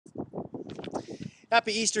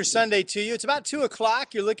Happy Easter Sunday to you. It's about 2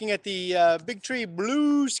 o'clock. You're looking at the Big Tree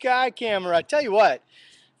Blue Sky camera. I tell you what,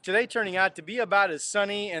 today turning out to be about as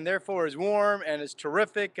sunny and therefore as warm and as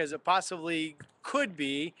terrific as it possibly could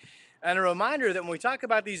be. And a reminder that when we talk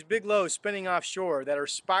about these big lows spinning offshore that are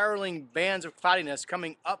spiraling bands of cloudiness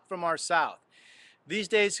coming up from our south, these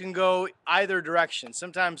days can go either direction.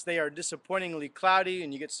 Sometimes they are disappointingly cloudy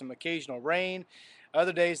and you get some occasional rain.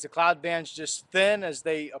 Other days the cloud bands just thin as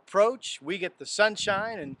they approach. We get the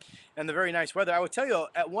sunshine and the very nice weather. I would tell you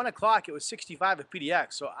at 1 o'clock it was 65 at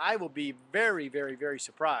PDX, so I will be very, very, very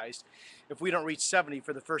surprised if we don't reach 70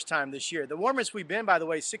 for the first time this year. The warmest we've been, by the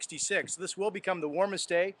way, is 66. This will become the warmest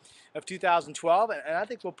day of 2012, and I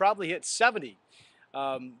think we'll probably hit 70.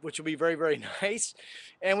 Which will be very, very nice.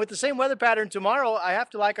 And with the same weather pattern tomorrow, I have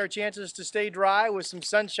to like our chances to stay dry with some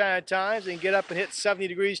sunshine at times and get up and hit 70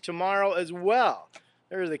 degrees tomorrow as well.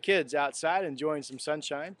 There's the kids outside enjoying some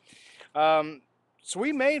sunshine. So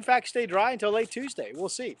we may, in fact, stay dry until late Tuesday. We'll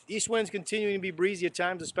see. East winds continuing to be breezy at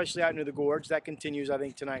times, especially out near the gorge. That continues, I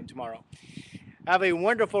think, tonight and tomorrow. Have a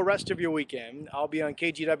wonderful rest of your weekend. I'll be on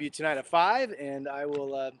KGW tonight at 5, and I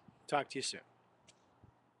will talk to you soon.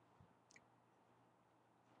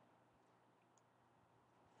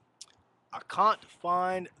 I can't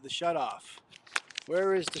find the shutoff.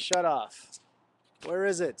 Where is the shutoff? Where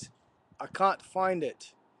is it? I can't find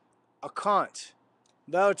it. I can't.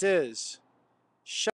 There it is. Shut